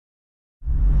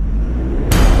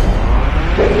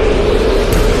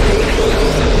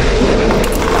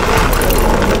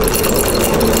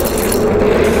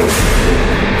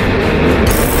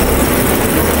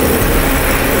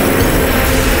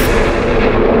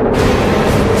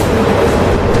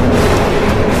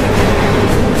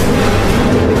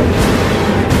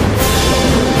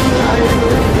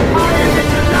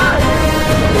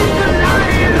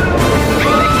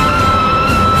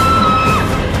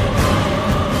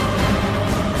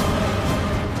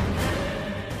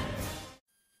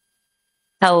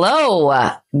Hello,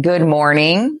 good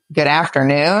morning, good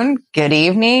afternoon, good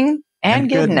evening, and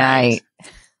good night.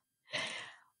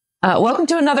 Welcome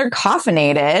to another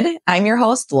Coffinated. I'm your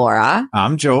host, Laura.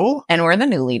 I'm Joel. And we're the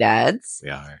Newlydeads. We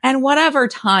are. And whatever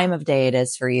time of day it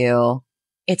is for you,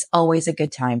 it's always a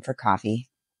good time for coffee.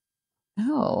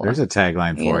 Oh, there's a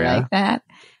tagline for you. Like that?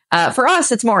 For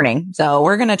us, it's morning. So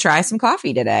we're going to try some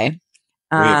coffee today.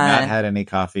 We have not had any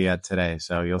coffee yet today.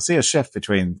 So you'll see a shift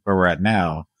between where we're at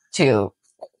now to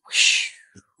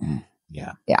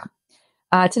Yeah.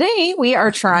 Today we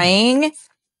are trying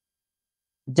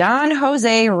Don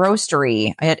Jose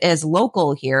Roastery. It is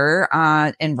local here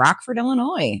in Rockford,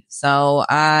 Illinois. So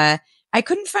I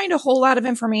couldn't find a whole lot of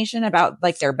information about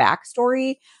like their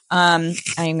backstory. I'm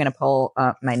going to pull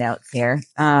up my notes here.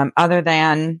 Other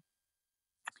than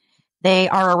they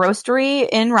are a roastery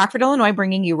in Rockford, Illinois,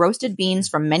 bringing you roasted beans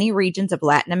from many regions of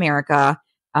Latin America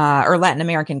or Latin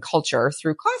American culture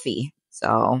through coffee.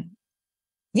 So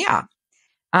yeah.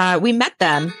 We met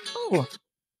them. Oh,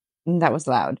 that was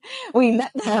loud. We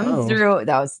met them through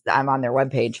I'm on their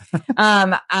webpage.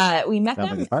 We met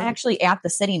them actually at the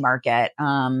city market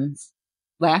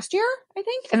last year, I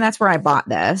think. And that's where I bought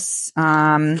this.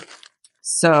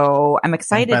 So I'm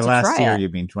excited to try it. By last year, you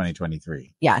mean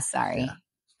 2023. Yes, sorry.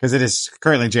 Because it is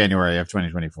currently January of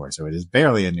 2024, so it is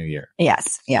barely a new year.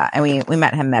 Yes, yeah. And we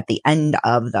met him at the end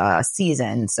of the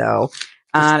season. So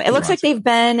it looks like they've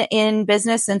been in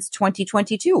business since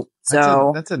 2022.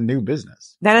 So that's a new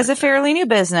business. That is a fairly new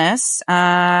business.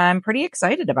 I'm pretty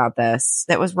excited about this.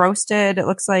 That was roasted. It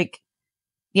looks like,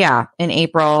 in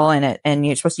April, and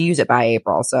you're supposed to use it by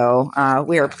April. So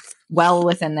we're well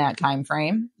within that time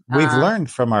frame. We've learned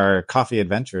from our coffee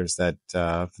adventures that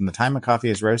from the time a coffee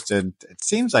is roasted, it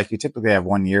seems like you typically have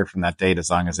 1 year from that date, as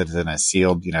long as it is in a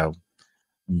sealed,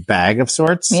 bag of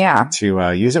sorts. Yeah.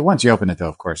 To use it. Once you open it, though,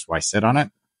 of course, why sit on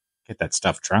it? Get that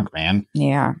stuff drunk, man.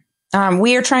 Yeah.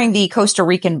 We are trying the Costa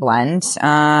Rican blend.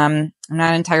 I'm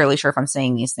not entirely sure if I'm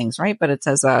saying these things right, but it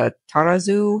says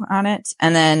Tarazu on it.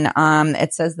 And then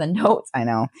it says the notes. I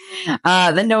know.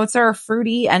 The notes are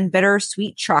fruity and bitter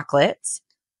sweet chocolate.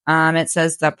 It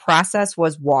says the process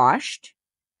was washed.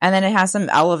 And then it has some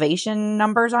elevation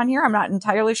numbers on here. I'm not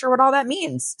entirely sure what all that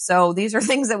means. So these are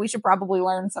things that we should probably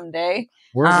learn someday.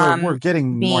 We're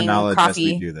getting more knowledge as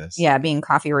we do this. Yeah, being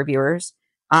coffee reviewers.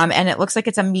 And it looks like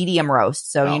it's a medium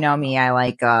roast. So you know me, I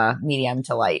like medium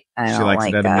to light. She likes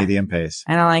it at a medium pace.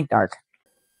 I don't like dark.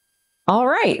 All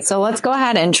right, so let's go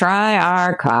ahead and try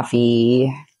our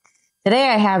coffee. Today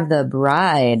I have the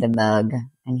Bride mug,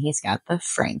 and he's got the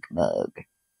Frank mug.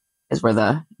 Because we're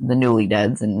the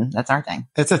Newlydeads, and that's our thing.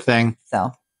 It's a thing.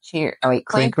 So cheers. Oh wait,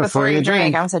 clink before you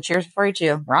drink. I almost said cheers before you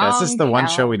chew. Wrong. This is the one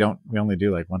show we only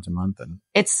do like once a month, and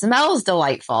it smells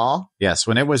delightful. Yes,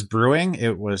 when it was brewing,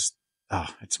 it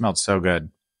smelled so good.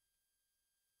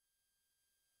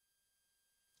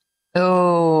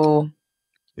 Ooh.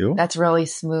 Ooh? That's really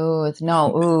smooth.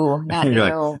 No, ooh, not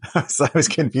ooh. So I was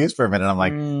confused for a minute. I'm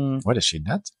like, what is she,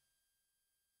 nuts?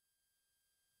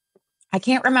 I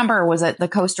can't remember. Was it the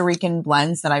Costa Rican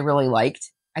blends that I really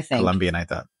liked? I think. Colombian, I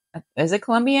thought. Is it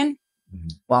Colombian? Mm-hmm.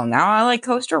 Well, now I like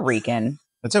Costa Rican.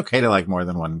 It's okay to like more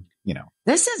than one,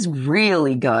 This is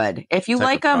really good. If you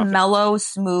like a mellow,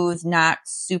 smooth, not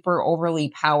super overly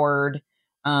powered,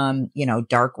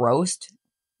 dark roast,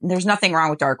 there's nothing wrong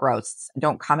with dark roasts.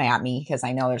 Don't come at me because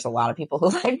I know there's a lot of people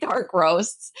who like dark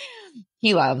roasts.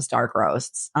 He loves dark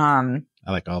roasts. I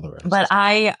like all the roasts. But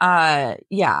I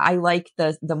like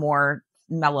the more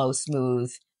mellow,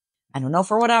 smooth. I don't know,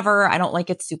 for whatever. I don't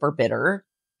like it super bitter.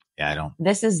 Yeah, I don't.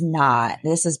 This is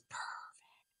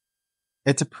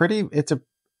perfect.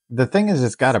 The thing is,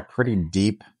 it's got a pretty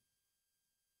deep,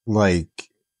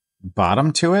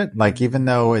 bottom to it. Even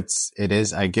though it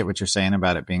is, I get what you're saying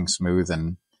about it being smooth,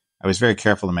 and I was very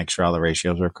careful to make sure all the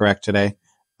ratios were correct today.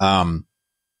 But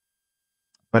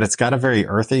it's got a very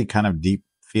earthy, kind of deep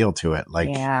feel to it.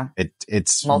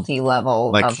 It's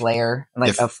multi-level of layer,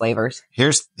 of flavors.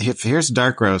 Here's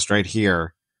dark roast right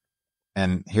here,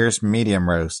 and here's medium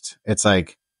roast. It's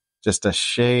just a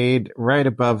shade right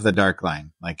above the dark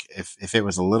line. If it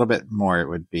was a little bit more, it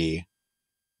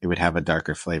would have a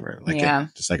darker flavor.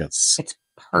 It's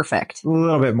perfect. A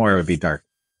little bit more, it would be dark,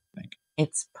 I think.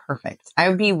 It's perfect. I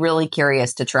would be really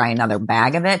curious to try another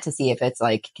bag of it to see if it's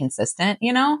consistent,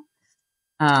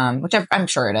 which I'm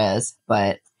sure it is,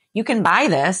 but you can buy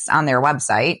this on their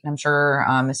website. I'm sure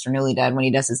Mr. Newlydead, when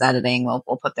he does his editing, we'll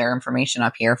put their information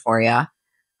up here for you.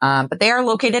 But they are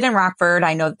located in Rockford.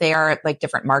 I know that they are at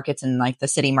different markets, and the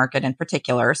city market in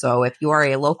particular. So if you are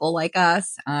a local like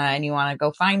us and you want to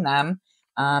go find them,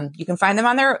 You can find them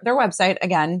on their website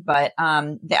again, but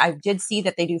I did see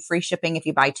that they do free shipping if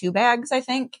you buy 2 bags, I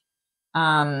think.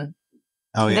 Oh,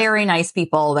 yeah. Very nice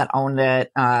people that owned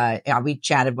it. Yeah, we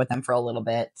chatted with them for a little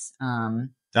bit.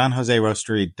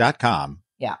 DonJoseRoastery.com.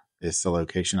 Yeah. Is the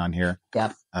location on here.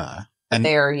 Yep. And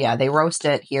they roast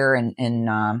it here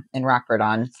in Rockford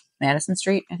on Madison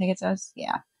Street, I think it says.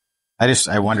 Yeah.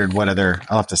 I wondered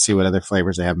I'll have to see what other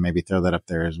flavors they have, maybe throw that up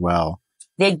there as well.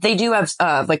 They do have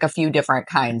like a few different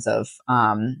kinds of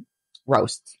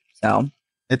roasts. So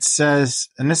it says,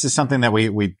 and this is something that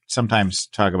we sometimes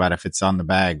talk about if it's on the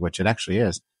bag, which it actually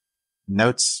is.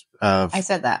 Notes of, I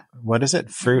said that. What is it?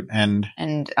 Fruit and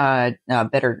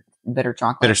bitter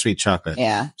chocolate. Bittersweet chocolate.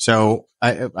 Yeah. So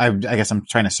I guess I'm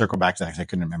trying to circle back to that because I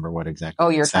couldn't remember what exactly. Oh,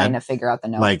 you're trying to figure out the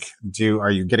notes. Like, are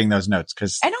you getting those notes?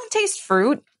 Because I don't taste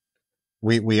fruit.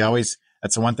 We always,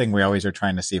 that's the one thing we always are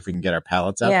trying to see if we can get our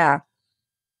palates up. Yeah.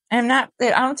 I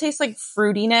don't taste like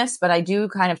fruitiness, but I do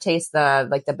kind of taste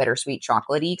the bittersweet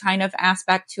chocolatey kind of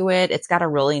aspect to it. It's got a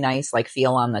really nice like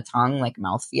feel on the tongue, like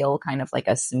mouth feel, kind of like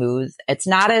a smooth. It's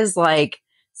not as like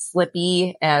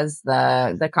slippy as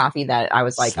the coffee that I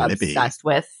was like obsessed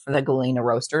with for the Galena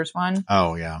Roasters one.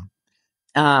 Oh yeah.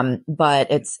 But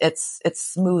it's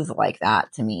smooth like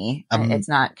that to me. It's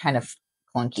not kind of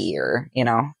clunky or,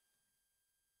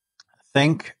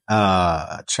 Think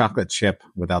chocolate chip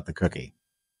without the cookie.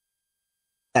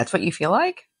 That's what you feel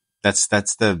like? That's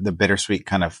the bittersweet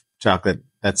kind of chocolate.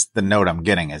 That's the note I'm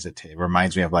getting. It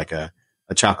reminds me of like a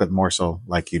chocolate morsel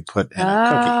like you'd put in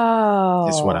a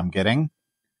cookie. Is what I'm getting.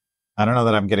 I don't know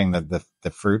that I'm getting the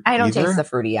fruit. I don't either, taste the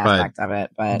fruity aspect of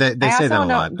it, but they say that a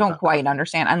lot. Don't quite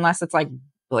understand unless it's like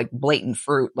blatant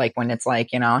fruit, like when it's like,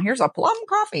 here's a plum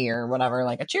coffee or whatever,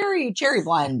 like a cherry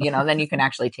blend, then you can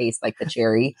actually taste like the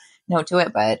cherry note to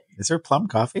it. But is there plum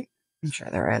coffee? I'm sure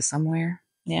there is somewhere.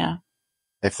 Yeah.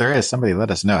 If there is, somebody let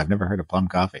us know. I've never heard of plum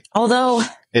coffee. Although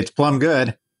it's plum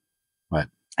good. What?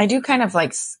 I do kind of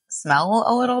like smell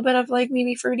a little bit of like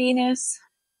maybe fruitiness.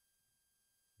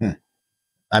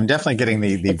 I'm definitely getting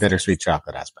the bittersweet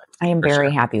chocolate aspect. I am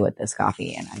very happy with this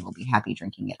coffee, and I will be happy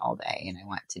drinking it all day, and I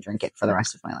want to drink it for the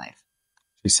rest of my life.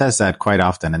 She says that quite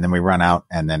often, and then we run out,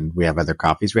 and then we have other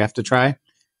coffees we have to try.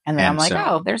 And then I'm like,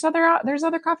 there's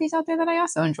other coffees out there that I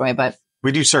also enjoy, but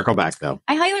we do circle back though.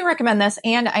 I highly recommend this,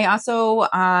 and I also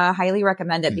highly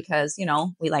recommend it because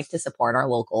we like to support our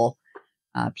local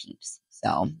peeps.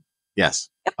 So yes,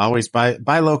 always buy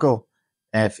local.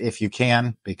 If you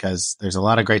can, because there's a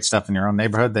lot of great stuff in your own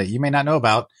neighborhood that you may not know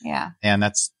about. Yeah. And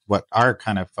that's what our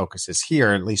kind of focus is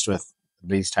here, at least with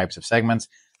these types of segments,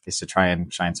 is to try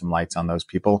and shine some lights on those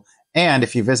people. And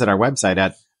if you visit our website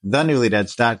at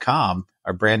thenewlydeads.com,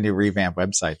 our brand new revamped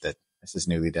website that Mrs.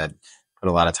 Newlydead put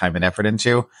a lot of time and effort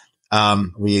into,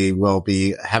 we will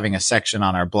be having a section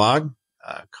on our blog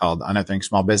called Unearthing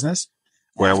Small Business,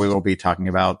 where we will be talking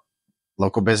about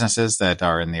local businesses that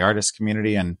are in the artist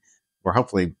community, and we're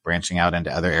hopefully branching out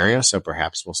into other areas. So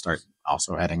perhaps we'll start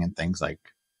also adding in things like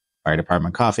fire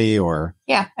department coffee or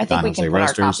I think Don we Jose can put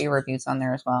Roasters. our coffee reviews on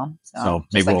there as well. So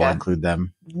maybe we'll include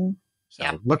them. Mm-hmm.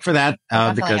 So look for that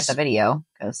because the video,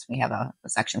 because we have a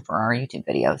section for our YouTube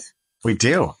videos. We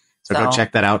do. So go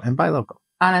check that out and buy local.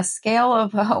 On a scale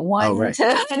of 1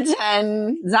 to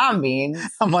 10 zombies.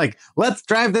 I'm like, let's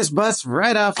drive this bus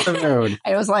right off the road.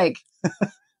 I was like,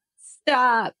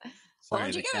 stop. What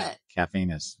would you give it? Caffeine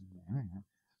is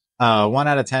 1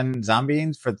 out of 10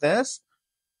 zombies for this.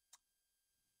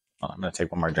 Well, I'm going to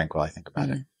take one more drink while I think about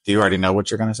it. Do you already know what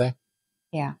you're going to say?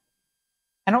 Yeah.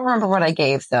 I don't remember what I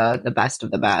gave the best of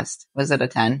the best. Was it a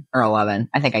 10 or 11?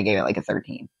 I think I gave it like a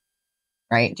 13.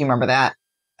 Right? Do you remember that?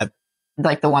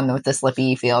 Like the one with the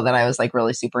slippy feel that I was like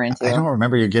really super into. I don't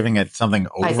remember you giving it something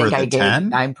over the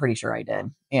 10. I'm pretty sure I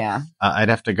did. Yeah. I'd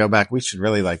have to go back. We should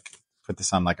really like put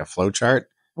this on like a flow chart.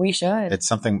 We should. It's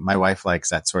something my wife likes,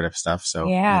 that sort of stuff. So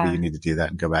maybe you need to do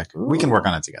that and go back. Ooh, we can work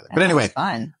on it together. But anyway,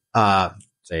 fun.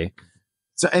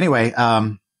 So anyway,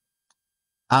 I'm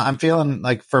feeling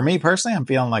like, for me personally, I'm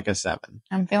feeling like a 7.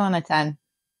 I'm feeling a 10.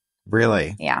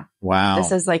 Really? Yeah. Wow.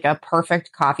 This is like a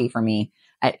perfect coffee for me.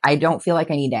 I don't feel like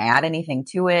I need to add anything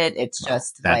to it. It's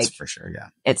just that's like, for sure. Yeah.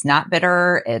 It's not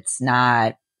bitter. It's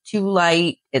not too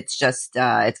light. It's just,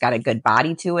 it's got a good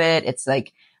body to it. It's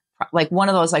like one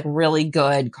of those like really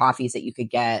good coffees that you could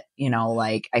get,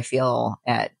 like I feel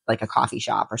at like a coffee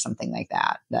shop or something like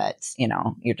that. That's,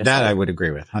 you're just that like, I would agree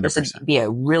with 100%. This would be a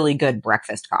really good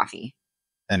breakfast coffee.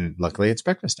 And luckily it's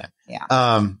breakfast time. Yeah.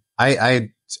 I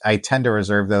tend to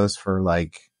reserve those for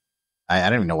like, I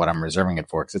don't even know what I'm reserving it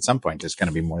for, because at some point there's going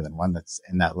to be more than one that's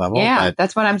in that level. Yeah, but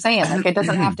that's what I'm saying. Like, it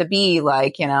doesn't have to be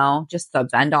like, just the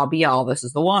end all be all. This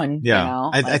is the one. Yeah.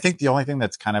 I think the only thing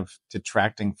that's kind of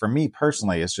detracting for me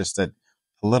personally is just that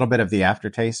a little bit of the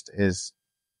aftertaste is,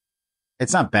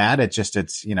 it's not bad. It's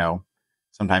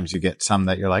sometimes you get some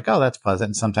that you're like, oh, that's pleasant.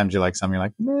 And sometimes you like some, you're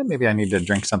like, maybe I need to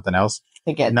drink something else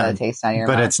to get the taste out of your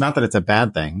mouth. But it's not that it's a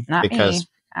bad thing, not because me.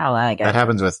 I like it. That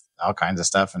happens with all kinds of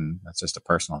stuff, and that's just a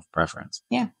personal preference.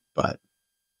 Yeah. But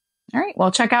all right.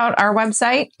 Well, check out our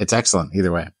website. It's excellent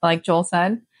either way. Like Joel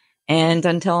said. And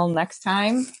until next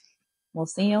time, we'll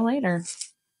see you later.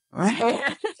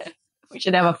 We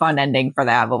should have a fun ending for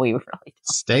that, but we really don't.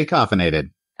 Stay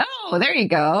coffinated. Oh, there you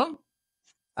go.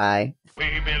 Bye.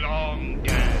 We belong,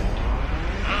 yeah.